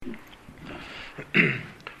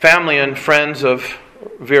family and friends of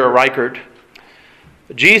Vera Reichert,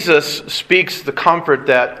 Jesus speaks the comfort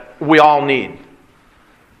that we all need.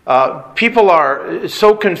 People are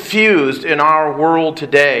so confused in our world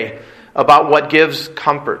today about what gives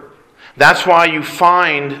comfort. That's why you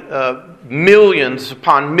find millions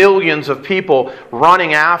upon millions of people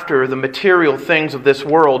running after the material things of this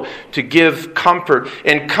world to give comfort.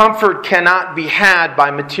 And comfort cannot be had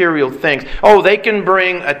by material things. Oh, they can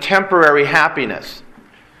bring a temporary happiness.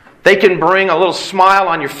 They can bring a little smile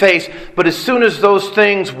on your face, but as soon as those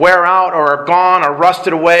things wear out or are gone or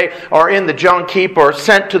rusted away or in the junk heap or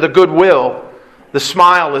sent to the Goodwill, the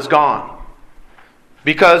smile is gone.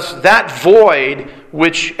 Because that void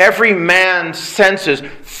which every man senses,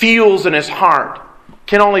 feels in his heart,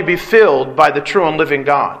 can only be filled by the true and living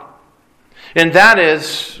God. And that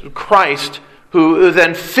is Christ, who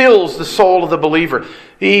then fills the soul of the believer.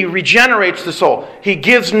 He regenerates the soul. He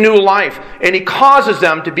gives new life. And He causes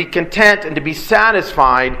them to be content and to be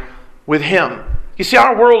satisfied with Him. You see,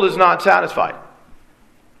 our world is not satisfied.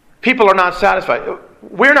 People are not satisfied.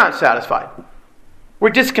 We're not satisfied.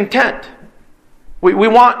 We're discontent. We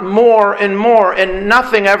want more, and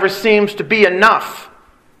nothing ever seems to be enough.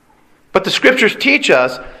 But the Scriptures teach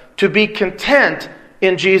us to be content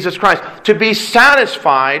in Jesus Christ, to be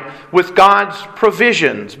satisfied with God's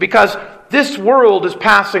provisions, because this world is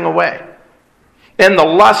passing away. And the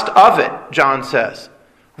lust of it, John says,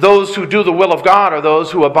 those who do the will of God are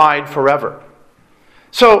those who abide forever.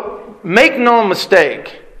 So, make no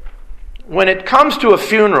mistake, when it comes to a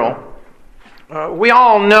funeral, we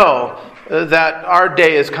all know that our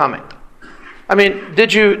day is coming. I mean,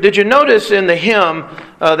 did you notice in the hymn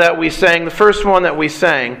that we sang, the first one that we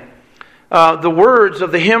sang, the words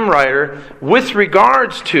of the hymn writer with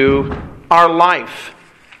regards to our life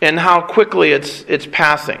and how quickly it's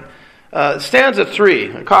passing? Stanza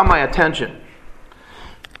 3 caught my attention.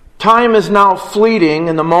 Time is now fleeting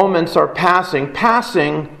and the moments are passing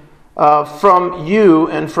from you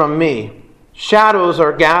and from me. Shadows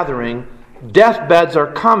are gathering, deathbeds are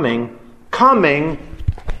coming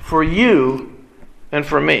for you and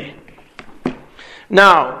for me.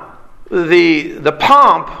 Now, the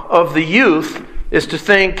pomp of the youth is to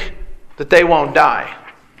think that they won't die.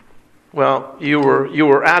 Well, you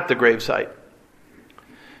were at the gravesite.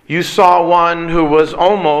 You saw one who was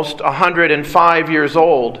almost 105 years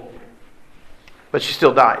old, but she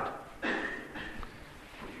still died.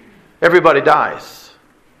 Everybody dies.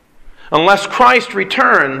 Unless Christ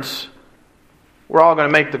returns, we're all going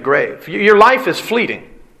to make the grave. Your life is fleeting.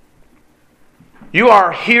 You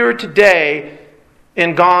are here today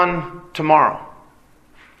and gone tomorrow.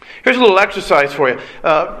 Here's a little exercise for you.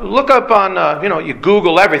 Look up on, you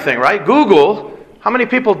Google everything, right? Google how many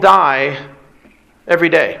people die every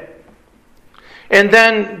day. And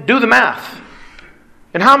then do the math.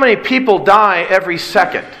 And how many people die every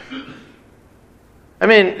second? I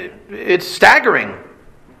mean, it's staggering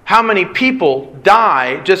how many people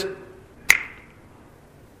die just...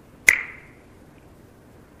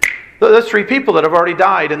 That's 3 people that have already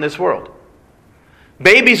died in this world.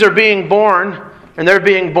 Babies are being born, and they're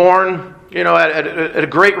being born, at a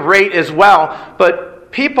great rate as well.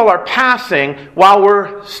 But people are passing while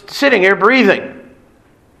we're sitting here breathing.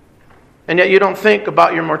 And yet you don't think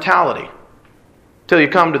about your mortality till you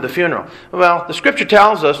come to the funeral. Well, the Scripture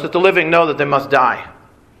tells us that the living know that they must die.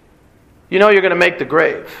 You know you're going to make the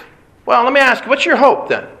grave. Well, let me ask you, what's your hope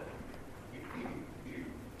then?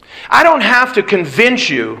 I don't have to convince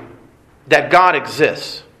you that God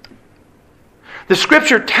exists. The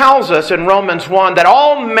Scripture tells us in Romans 1 that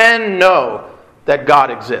all men know that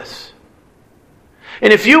God exists.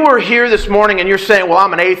 And if you were here this morning and you're saying, well,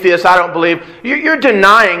 I'm an atheist, I don't believe, you're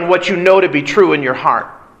denying what you know to be true in your heart.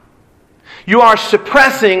 You are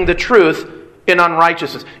suppressing the truth in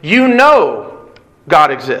unrighteousness. You know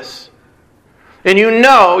God exists. And you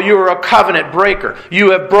know you're a covenant breaker.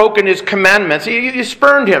 You have broken His commandments. You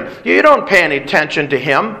spurned Him. You don't pay any attention to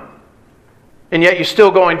Him. And yet you're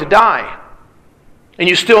still going to die. And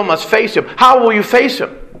you still must face Him. How will you face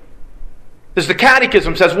Him? As the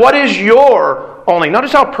Catechism says, what is your only,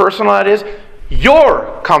 notice how personal that is,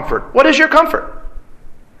 your comfort. What is your comfort?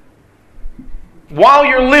 While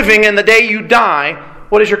you're living and the day you die,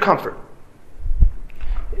 what is your comfort?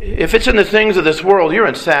 If it's in the things of this world, you're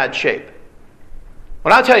in sad shape.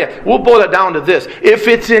 Well, I'll tell you, we'll boil it down to this. If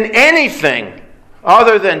it's in anything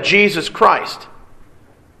other than Jesus Christ,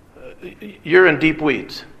 you're in deep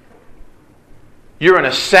weeds. You're in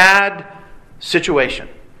a sad situation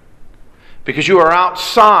because you are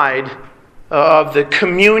outside of the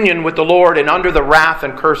communion with the Lord and under the wrath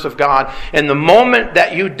and curse of God. And the moment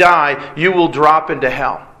that you die, you will drop into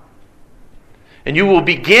hell. And you will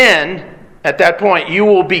begin, at that point, you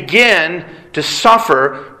will begin to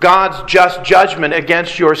suffer God's just judgment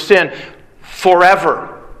against your sin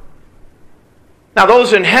forever. Now,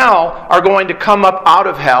 those in hell are going to come up out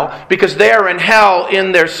of hell because they are in hell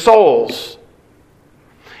in their souls.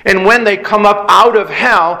 And when they come up out of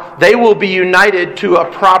hell, they will be united to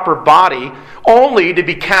a proper body, only to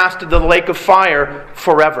be cast into the lake of fire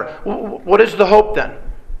forever. What is the hope then?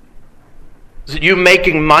 Is it you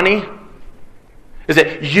making money? Is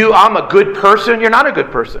it I'm a good person? You're not a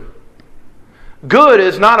good person. Good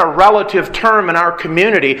is not a relative term in our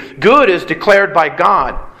community. Good is declared by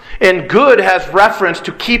God. And good has reference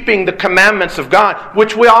to keeping the commandments of God,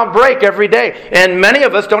 which we all break every day. And many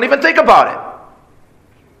of us don't even think about it.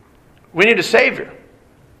 We need a Savior.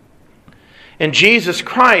 And Jesus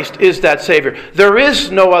Christ is that Savior. There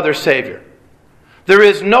is no other Savior. There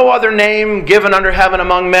is no other name given under heaven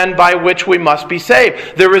among men by which we must be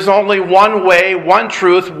saved. There is only one way, one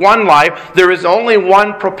truth, one life. There is only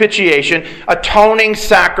one propitiation, atoning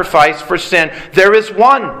sacrifice for sin. There is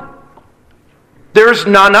one. There is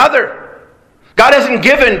none other. God hasn't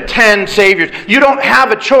given 10 Saviors. You don't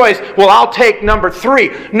have a choice. Well, I'll take number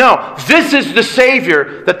 3. No, this is the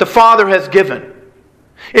Savior that the Father has given.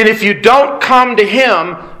 And if you don't come to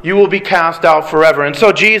Him, you will be cast out forever. And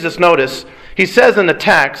so Jesus, notice, He says in the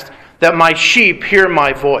text that my sheep hear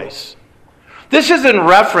my voice. This is in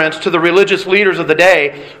reference to the religious leaders of the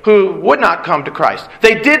day who would not come to Christ.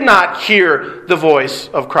 They did not hear the voice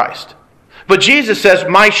of Christ. But Jesus says,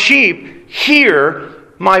 my sheep hear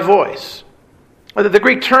my voice. The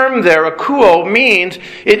Greek term there, akuo, means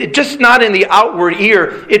it just not in the outward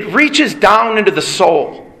ear. It reaches down into the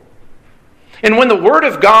soul. And when the Word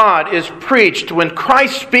of God is preached, when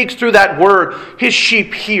Christ speaks through that Word, His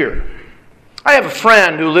sheep hear. I have a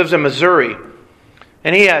friend who lives in Missouri,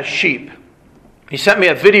 and he has sheep. He sent me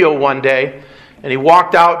a video one day, and he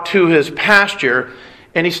walked out to his pasture,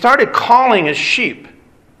 and he started calling his sheep.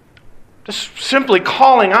 Just simply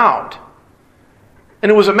calling out.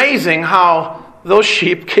 And it was amazing how those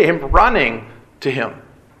sheep came running to him.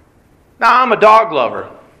 Now, I'm a dog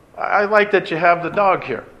lover. I like that you have the dog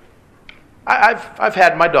here. I've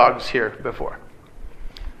had my dogs here before.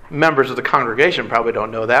 Members of the congregation probably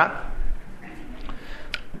don't know that.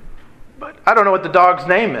 But I don't know what the dog's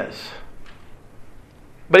name is.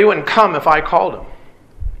 But he wouldn't come if I called him.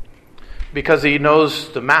 Because he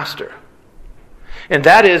knows the master. And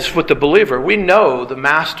that is with the believer. We know the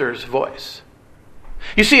master's voice.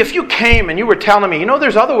 You see, if you came and you were telling me,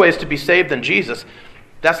 there's other ways to be saved than Jesus,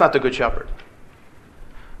 that's not the Good Shepherd.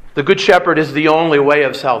 The Good Shepherd is the only way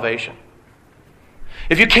of salvation.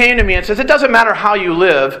 If you came to me and says, it doesn't matter how you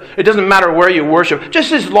live, it doesn't matter where you worship,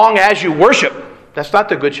 just as long as you worship, that's not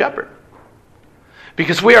the Good Shepherd.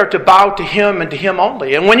 Because we are to bow to Him and to Him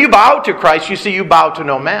only. And when you bow to Christ, you see you bow to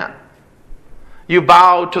no man. You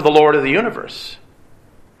bow to the Lord of the universe.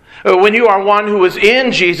 When you are one who is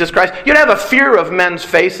in Jesus Christ, you don't have a fear of men's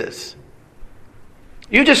faces.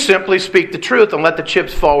 You just simply speak the truth and let the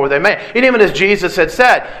chips fall where they may. And even as Jesus had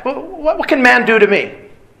said, what can man do to me?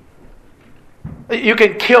 You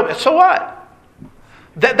can kill me. So what?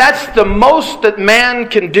 That's the most that man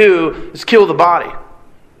can do is kill the body.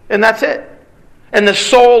 And that's it. And the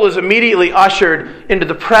soul is immediately ushered into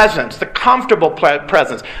the presence, the comfortable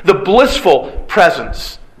presence, the blissful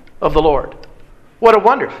presence of the Lord. What a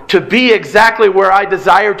wonder. To be exactly where I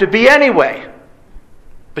desire to be anyway.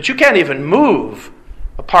 But you can't even move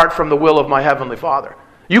apart from the will of my Heavenly Father.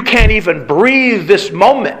 You can't even breathe this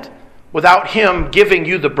moment without Him giving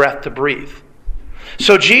you the breath to breathe.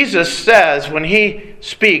 So Jesus says when He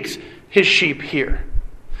speaks, His sheep hear.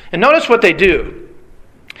 And notice what they do.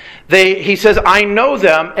 He says, I know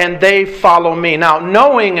them and they follow me. Now,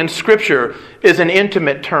 knowing in Scripture is an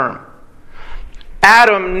intimate term.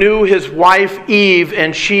 Adam knew his wife Eve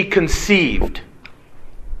and she conceived.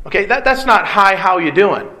 Okay, that's not hi, how you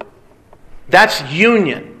doing? That's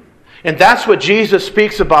union. And that's what Jesus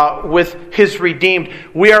speaks about with His redeemed.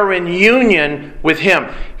 We are in union with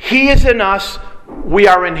Him. He is in us, we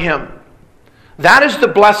are in Him. That is the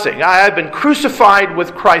blessing. I have been crucified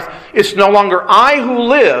with Christ. It's no longer I who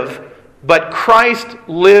live, but Christ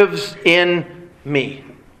lives in me.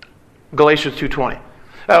 Galatians 2:20.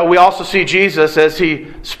 We also see Jesus as He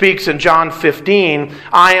speaks in John 15,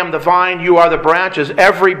 I am the vine, you are the branches.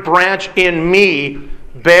 Every branch in me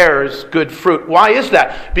bears good fruit. Why is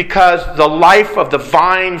that? Because the life of the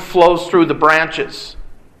vine flows through the branches.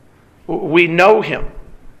 We know Him.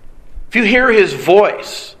 If you hear His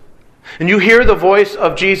voice, and you hear the voice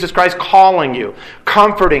of Jesus Christ calling you,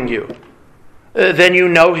 comforting you, then you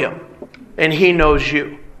know Him, and He knows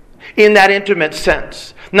you. in that intimate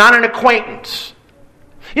sense, not an acquaintance.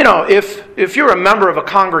 You know, if you're a member of a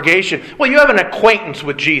congregation, well, you have an acquaintance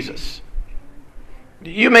with Jesus.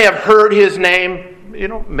 You may have heard his name, you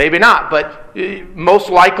know, maybe not, but most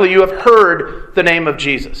likely you have heard the name of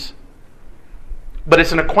Jesus. But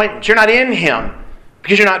it's an acquaintance. You're not in him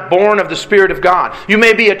because you're not born of the Spirit of God. You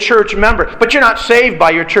may be a church member, but you're not saved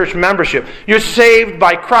by your church membership. You're saved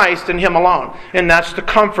by Christ and him alone. And that's the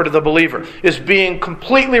comfort of the believer, is being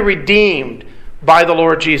completely redeemed by the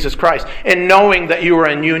Lord Jesus Christ and knowing that you are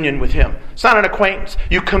in union with him. It's not an acquaintance.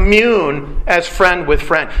 You commune as friend with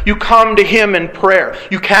friend. You come to him in prayer.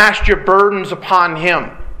 You cast your burdens upon him.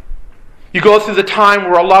 You go through the time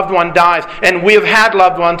where a loved one dies, and we have had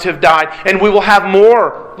loved ones who have died, and we will have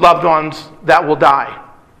more loved ones that will die.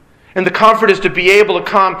 And the comfort is to be able to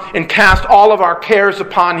come and cast all of our cares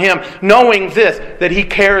upon him, knowing this, that he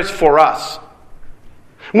cares for us.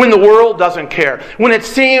 When the world doesn't care, when it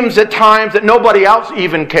seems at times that nobody else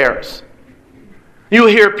even cares. You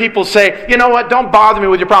hear people say, you know what, don't bother me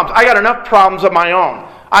with your problems. I got enough problems of my own.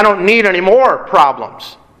 I don't need any more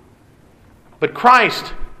problems. But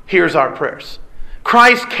Christ hears our prayers.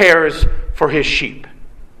 Christ cares for his sheep.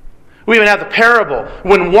 We even have the parable.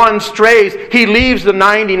 When one strays, he leaves the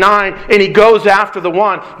 99 and he goes after the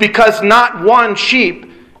one, because not one sheep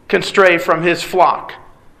can stray from his flock.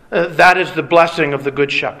 That is the blessing of the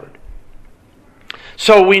Good Shepherd.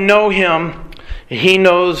 So we know him, he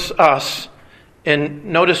knows us, and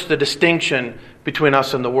notice the distinction between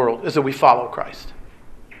us and the world is that we follow Christ.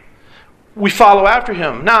 We follow after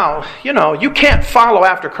him. Now, you know, you can't follow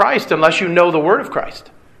after Christ unless you know the Word of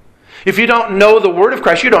Christ. If you don't know the Word of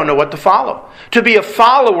Christ, you don't know what to follow. To be a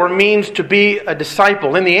follower means to be a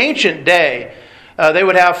disciple. In the ancient day, they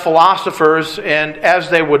would have philosophers, and as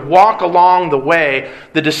they would walk along the way,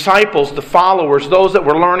 the disciples, the followers, those that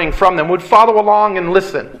were learning from them, would follow along and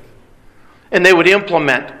listen. And they would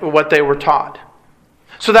implement what they were taught.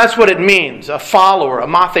 So that's what it means, a follower, a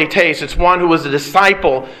mathetes. It's one who was a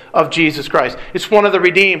disciple of Jesus Christ. It's one of the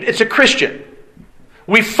redeemed. It's a Christian.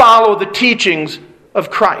 We follow the teachings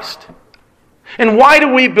of Christ. And why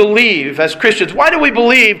do we believe, as Christians, why do we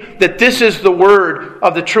believe that this is the word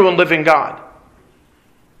of the true and living God?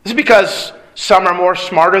 Is it because some are more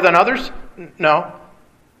smarter than others? No.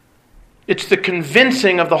 It's the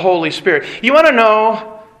convincing of the Holy Spirit. You want to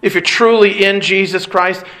know if you're truly in Jesus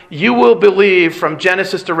Christ? You will believe from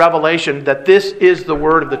Genesis to Revelation that this is the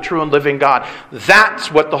word of the true and living God.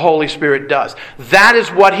 That's what the Holy Spirit does. That is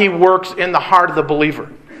what he works in the heart of the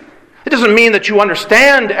believer. It doesn't mean that you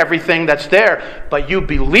understand everything that's there, but you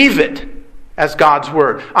believe it as God's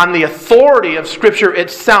word, on the authority of Scripture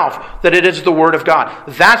itself, that it is the word of God.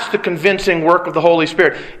 That's the convincing work of the Holy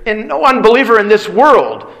Spirit. And no unbeliever in this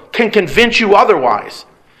world can convince you otherwise,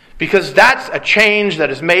 because that's a change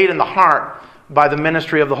that is made in the heart by the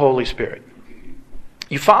ministry of the Holy Spirit.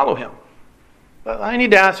 You follow him. But I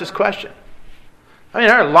need to ask this question. I mean,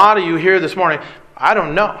 there are a lot of you here this morning. I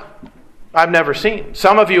don't know. I've never seen.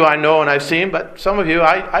 Some of you I know and I've seen, but some of you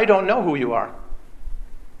I don't know who you are.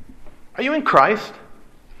 Are you in Christ?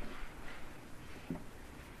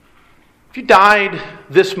 If you died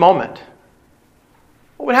this moment,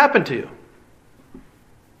 what would happen to you?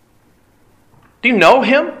 Do you know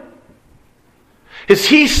him? Is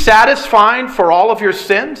he satisfied for all of your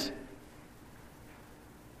sins?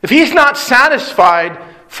 If he's not satisfied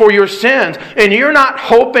for your sins, and you're not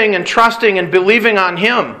hoping and trusting and believing on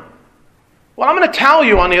him, well, I'm going to tell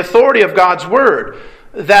you on the authority of God's word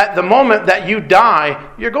that the moment that you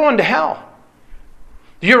die, you're going to hell.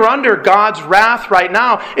 You're under God's wrath right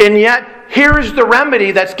now, and yet here is the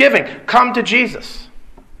remedy that's given. Come to Jesus.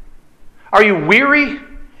 Are you weary?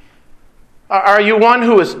 Are you one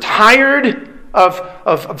who is tired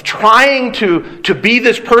of trying to be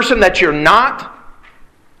this person that you're not?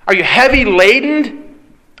 Are you heavy laden?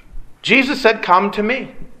 Jesus said, come to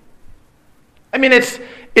me. I mean, it's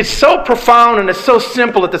so profound and it's so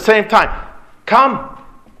simple at the same time. Come.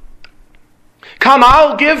 Come,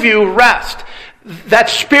 I'll give you rest. That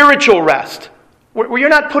spiritual rest. Where you're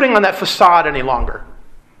not putting on that facade any longer.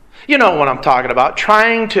 You know what I'm talking about.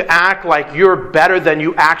 Trying to act like you're better than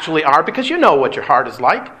you actually are, because you know what your heart is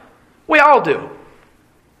like. We all do.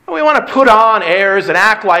 We want to put on airs and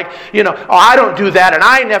act like, oh, I don't do that and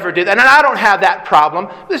I never did that and I don't have that problem.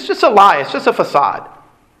 It's just a lie. It's just a facade.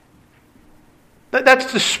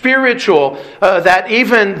 That's the spiritual, that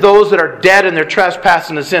even those that are dead in their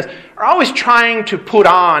trespasses and sins are always trying to put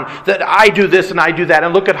on that I do this and I do that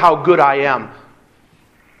and look at how good I am.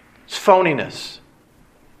 It's phoniness.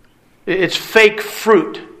 It's fake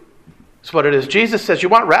fruit. That's what it is. Jesus says, you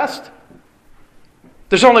want rest?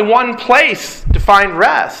 There's only one place to find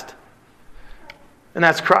rest. and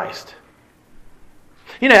that's Christ.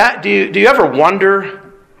 Do you ever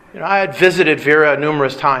wonder? I had visited Vera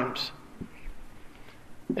numerous times.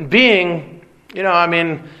 And being, it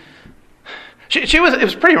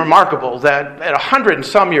was pretty remarkable that at 100 and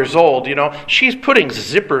some years old, she's putting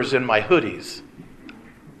zippers in my hoodies.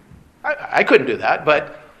 I couldn't do that,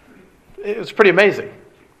 but it was pretty amazing.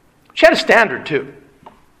 She had a standard too.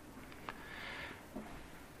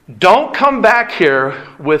 Don't come back here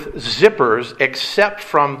with zippers except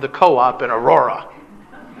from the co-op in Aurora.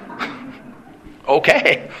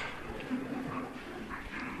 Okay.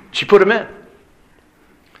 She put them in.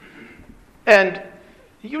 And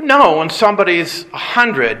when somebody's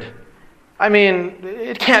 100,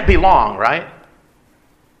 it can't be long, right?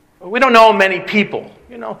 We don't know many people.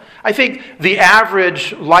 I think the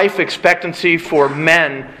average life expectancy for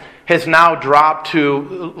men has now dropped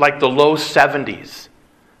to like the low 70s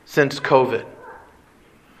since COVID.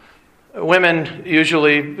 Women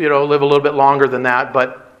usually, live a little bit longer than that.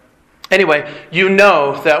 But anyway,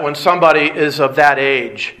 that when somebody is of that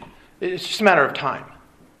age, it's just a matter of time.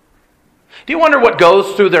 Do you wonder what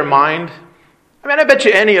goes through their mind? I bet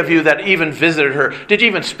you any of you that even visited her, did you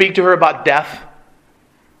even speak to her about death?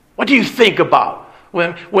 What do you think about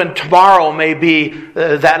when tomorrow may be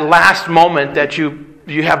that last moment that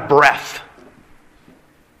you have breath?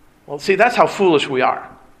 Well, see, that's how foolish we are.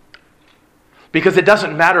 Because it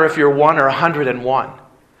doesn't matter if you're 1 or 101.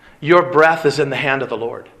 Your breath is in the hand of the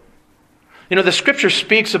Lord. The Scripture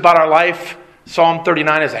speaks about our life, Psalm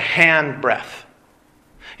 39, as a hand breath.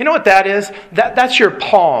 You know what that is? That's your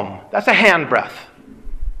palm. That's a hand breath.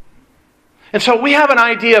 And so we have an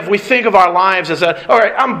idea we think of our lives as all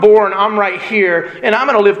right, I'm born, I'm right here, and I'm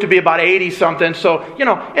going to live to be about 80-something, so,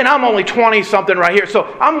 and I'm only 20-something right here,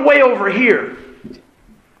 so I'm way over here.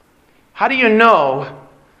 How do you know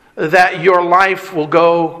that your life will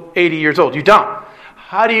go 80 years old? You don't.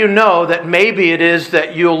 How do you know that maybe it is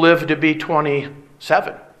that you'll live to be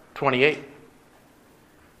 27, 28?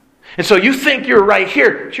 And so you think you're right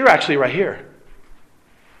here, but you're actually right here.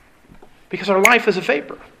 Because our life is a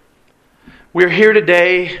vapor. We're here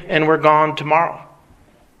today and we're gone tomorrow.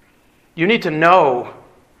 You need to know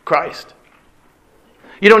Christ.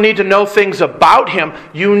 You don't need to know things about Him.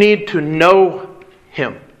 You need to know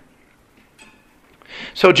Him.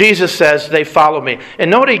 So Jesus says, they follow me.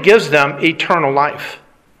 And note He gives them eternal life.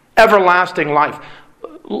 Everlasting life.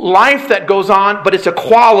 Life that goes on, but it's a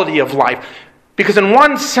quality of life. Because in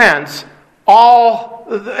one sense,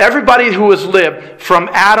 everybody who has lived from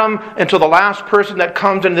Adam until the last person that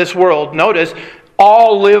comes into this world, notice,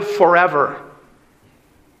 all live forever.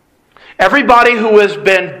 Everybody who has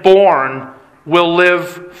been born will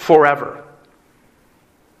live forever.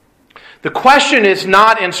 The question is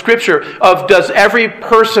not in Scripture of does every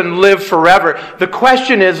person live forever. The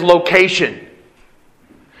question is location.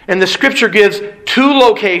 And the Scripture gives 2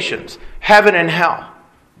 locations, heaven and hell.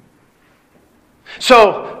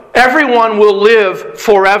 So everyone will live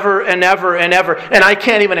forever and ever and ever. And I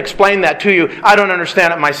can't even explain that to you. I don't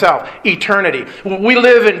understand it myself. Eternity. We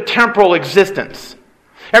live in temporal existence.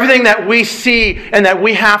 Everything that we see and that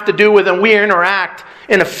we have to do with and we interact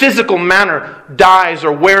in a physical manner dies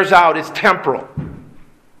or wears out. It's temporal.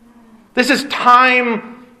 This is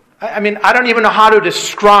time. I don't even know how to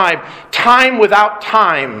describe time without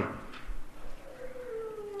time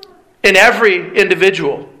in every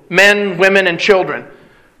individual. Men, women, and children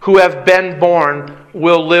who have been born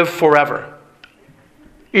will live forever.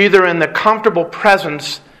 Either in the comfortable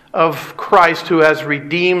presence of Christ who has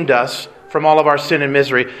redeemed us from all of our sin and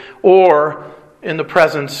misery, or in the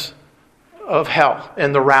presence of hell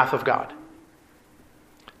and the wrath of God.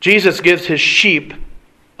 Jesus gives His sheep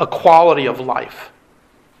a quality of life.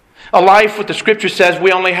 A life, what the Scripture says,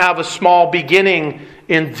 we only have a small beginning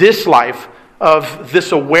in this life of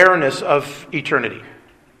this awareness of eternity.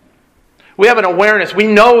 We have an awareness. We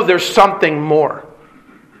know there's something more.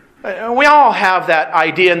 We all have that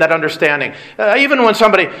idea and that understanding. Even when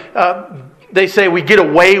somebody, they say we get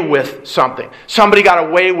away with something. Somebody got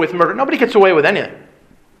away with murder. Nobody gets away with anything.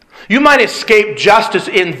 You might escape justice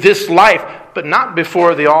in this life, but not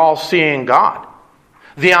before the all-seeing God.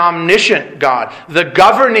 The omniscient God. The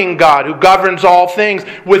governing God who governs all things.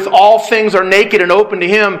 With all things are naked and open to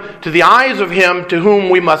Him, to the eyes of Him to whom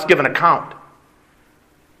we must give an account.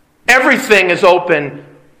 Everything is open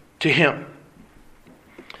to Him.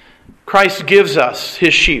 Christ gives us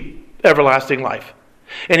His sheep everlasting life.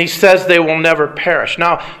 And He says they will never perish.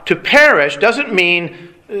 Now, to perish doesn't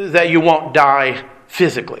mean that you won't die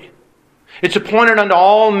physically. It's appointed unto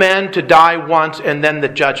all men to die once and then the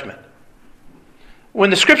judgment. When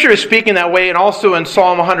the Scripture is speaking that way, and also in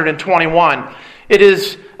Psalm 121, It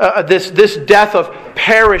is this death of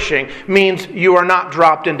perishing means you are not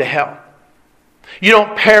dropped into hell. You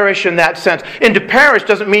don't perish in that sense. And to perish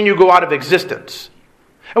doesn't mean you go out of existence.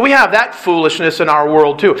 And we have that foolishness in our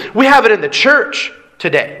world too. We have it in the church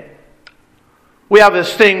today. We have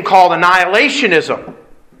this thing called annihilationism.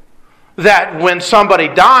 That when somebody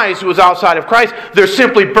dies who is outside of Christ, they're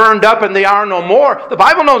simply burned up and they are no more. The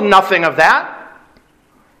Bible knows nothing of that.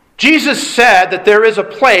 Jesus said that there is a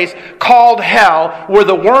place called hell where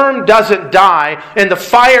the worm doesn't die and the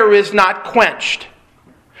fire is not quenched.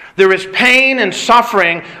 There is pain and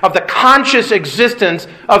suffering of the conscious existence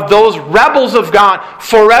of those rebels of God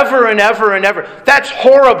forever and ever and ever. That's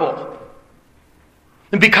horrible.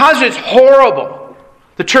 And because it's horrible,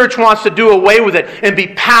 the church wants to do away with it and be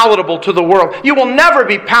palatable to the world. You will never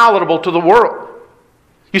be palatable to the world.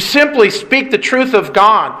 You simply speak the truth of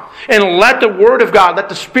God and let the Word of God, let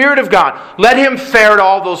the Spirit of God, let Him ferret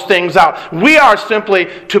all those things out. We are simply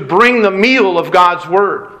to bring the meal of God's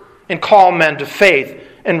Word and call men to faith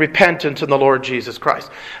and repentance in the Lord Jesus Christ.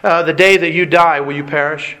 The day that you die, will you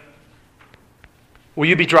perish? Will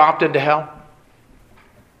you be dropped into hell?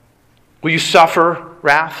 Will you suffer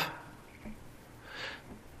wrath?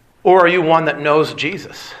 Or are you one that knows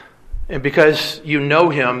Jesus? And because you know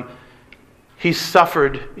Him, He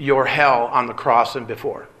suffered your hell on the cross and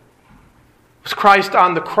before. It was Christ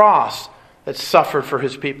on the cross that suffered for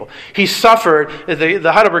His people. He suffered,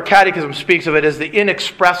 the Heidelberg Catechism speaks of it as the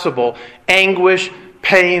inexpressible anguish,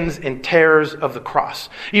 pains, and terrors of the cross.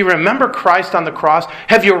 You remember Christ on the cross?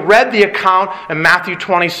 Have you read the account in Matthew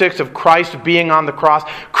 26 of Christ being on the cross,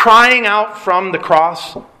 crying out from the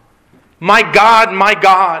cross, my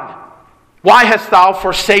God, why hast thou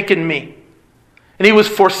forsaken me? And He was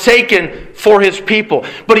forsaken for His people.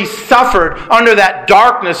 But He suffered under that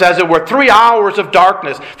darkness, as it were, 3 hours of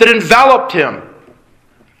darkness that enveloped Him.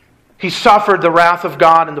 He suffered the wrath of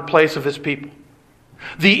God in the place of His people.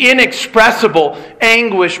 The inexpressible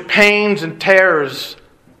anguish, pains, and terrors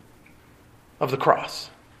of the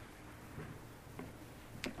cross.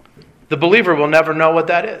 The believer will never know what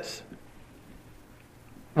that is.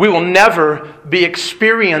 We will never be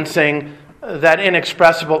experiencing that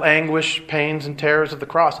inexpressible anguish, pains, and terrors of the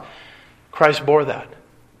cross. Christ bore that.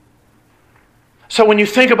 So when you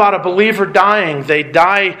think about a believer dying, they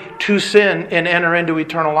die to sin and enter into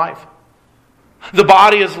eternal life. The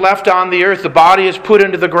body is left on the earth. The body is put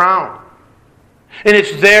into the ground. And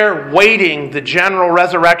it's there waiting, the general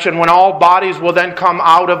resurrection, when all bodies will then come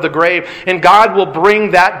out of the grave. And God will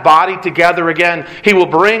bring that body together again. He will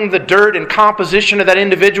bring the dirt and composition of that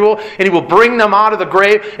individual, and He will bring them out of the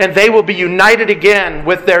grave, and they will be united again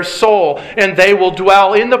with their soul, and they will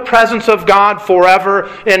dwell in the presence of God forever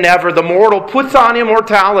and ever. The mortal puts on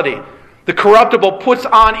immortality. The corruptible puts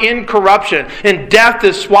on incorruption, and death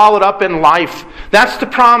is swallowed up in life. That's the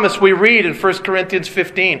promise we read in 1 Corinthians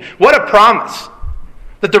 15. What a promise!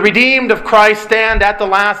 That the redeemed of Christ stand at the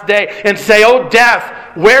last day and say, "O death,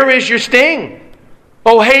 where is your sting?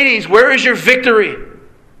 O Hades, where is your victory?"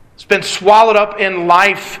 It's been swallowed up in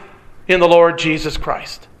life in the Lord Jesus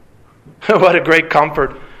Christ. What a great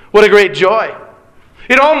comfort. What a great joy.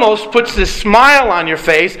 It almost puts this smile on your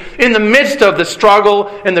face in the midst of the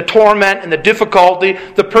struggle and the torment and the difficulty,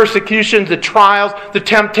 the persecutions, the trials, the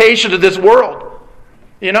temptations of this world.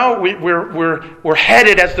 You know, we're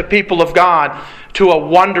headed as the people of God to a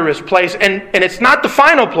wondrous place. And it's not the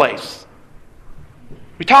final place.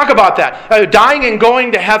 We talk about that. Dying and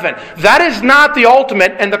going to heaven. That is not the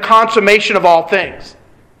ultimate and the consummation of all things.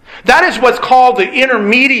 That is what's called the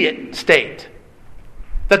intermediate state.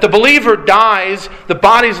 That the believer dies, the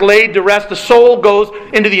body's laid to rest, the soul goes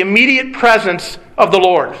into the immediate presence of the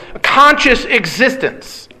Lord. A conscious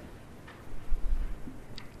existence.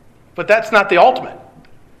 But that's not the ultimate.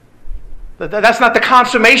 That's not the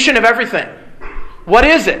consummation of everything. What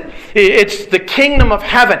is it? It's the kingdom of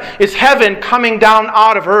heaven. It's heaven coming down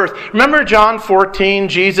out of earth. Remember John 14,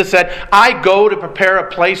 Jesus said, "I go to prepare a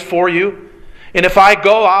place for you. And if I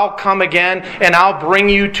go, I'll come again, and I'll bring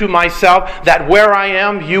you to myself, that where I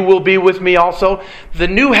am, you will be with me also." The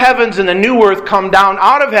new heavens and the new earth come down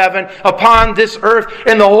out of heaven upon this earth,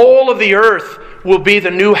 and the whole of the earth will be the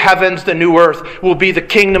new heavens, the new earth, will be the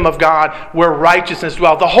kingdom of God where righteousness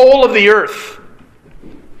dwells. The whole of the earth.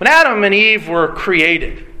 When Adam and Eve were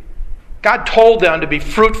created, God told them to be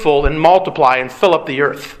fruitful and multiply and fill up the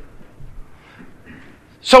earth.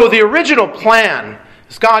 So the original plan,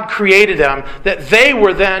 as God created them, that they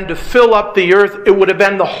were then to fill up the earth, it would have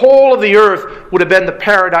been the whole of the earth would have been the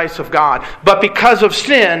paradise of God. But because of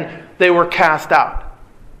sin, they were cast out.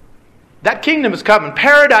 That kingdom is coming.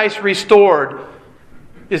 Paradise restored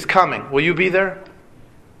is coming. Will you be there?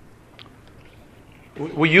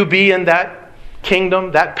 Will you be in that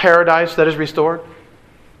kingdom, that paradise that is restored?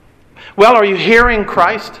 Well, are you hearing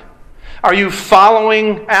Christ? Are you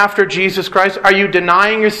following after Jesus Christ? Are you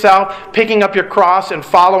denying yourself, picking up your cross, and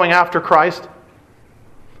following after Christ?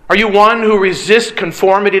 Are you one who resists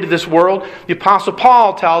conformity to this world? The Apostle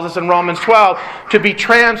Paul tells us in Romans 12 to be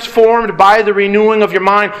transformed by the renewing of your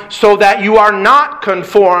mind so that you are not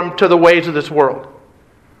conformed to the ways of this world.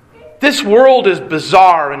 This world is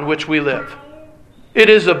bizarre in which we live. It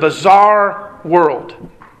is a bizarre world.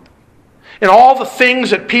 And all the things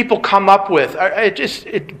that people come up with,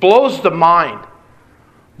 it blows the mind.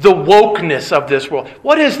 The wokeness of this world.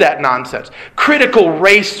 What is that nonsense? Critical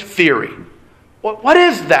race theory. What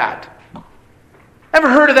is that? Ever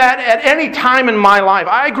heard of that at any time in my life?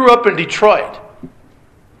 I grew up in Detroit.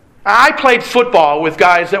 I played football with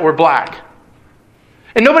guys that were black.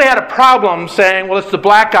 And nobody had a problem saying, well, it's the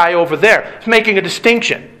black guy over there. It's making a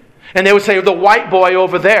distinction. And they would say, the white boy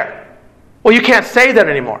over there. Well, you can't say that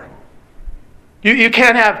anymore. You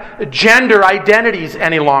can't have gender identities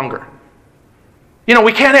any longer.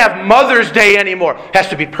 We can't have Mother's Day anymore. It has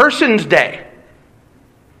to be Person's Day.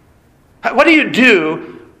 What do you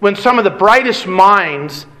do when some of the brightest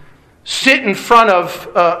minds sit in front of,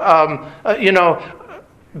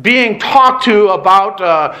 being talked to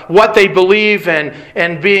about what they believe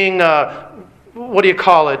and being, what do you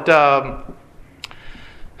call it?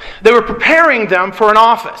 They were preparing them for an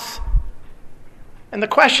office. And the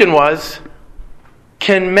question was,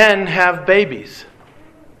 can men have babies?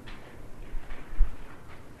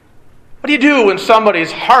 What do you do when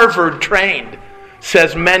somebody's Harvard trained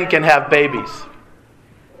says men can have babies?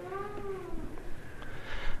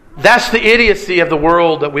 That's the idiocy of the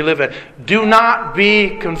world that we live in. Do not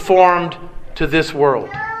be conformed to this world.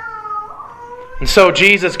 And so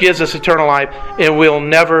Jesus gives us eternal life and will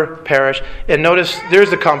never perish. And notice, there's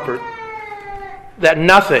the comfort that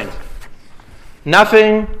nothing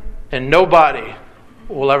and nobody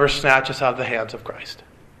will ever snatch us out of the hands of Christ.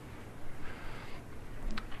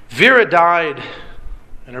 Vera died,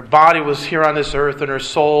 and her body was here on this earth, and her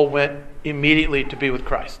soul went immediately to be with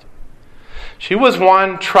Christ. She was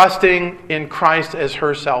one trusting in Christ as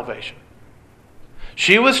her salvation.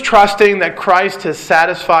 She was trusting that Christ has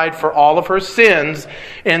satisfied for all of her sins,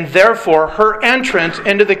 and therefore her entrance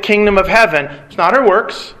into the kingdom of heaven, it's not her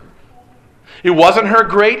works. It wasn't her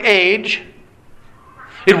great age.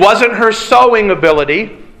 It wasn't her sewing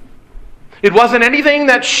ability. It wasn't anything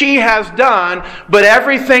that she has done, but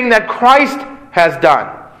everything that Christ has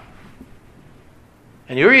done.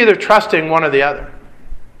 And you're either trusting one or the other.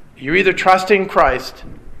 You're either trusting Christ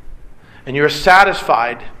and you're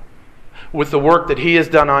satisfied with the work that He has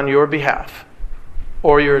done on your behalf,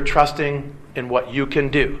 or you're trusting in what you can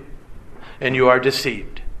do and you are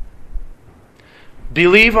deceived.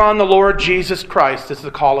 Believe on the Lord Jesus Christ is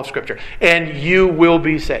the call of Scripture, and you will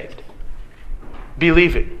be saved.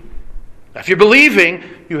 Believing. If you're believing,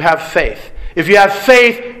 you have faith. If you have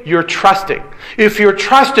faith, you're trusting. If you're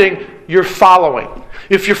trusting, you're following.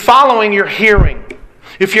 If you're following, you're hearing.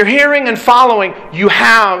 If you're hearing and following, you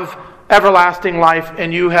have everlasting life,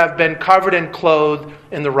 and you have been covered and clothed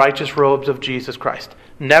in the righteous robes of Jesus Christ.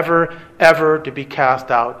 Never, ever to be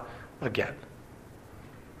cast out again.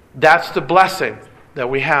 That's the blessing that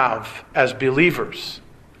we have as believers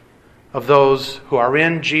of those who are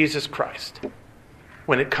in Jesus Christ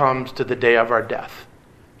when it comes to the day of our death.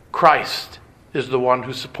 Christ is the one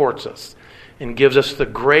who supports us and gives us the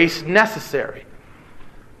grace necessary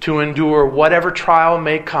to endure whatever trial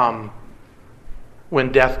may come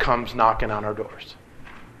when death comes knocking on our doors.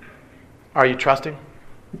 Are you trusting?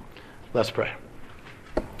 Let's pray.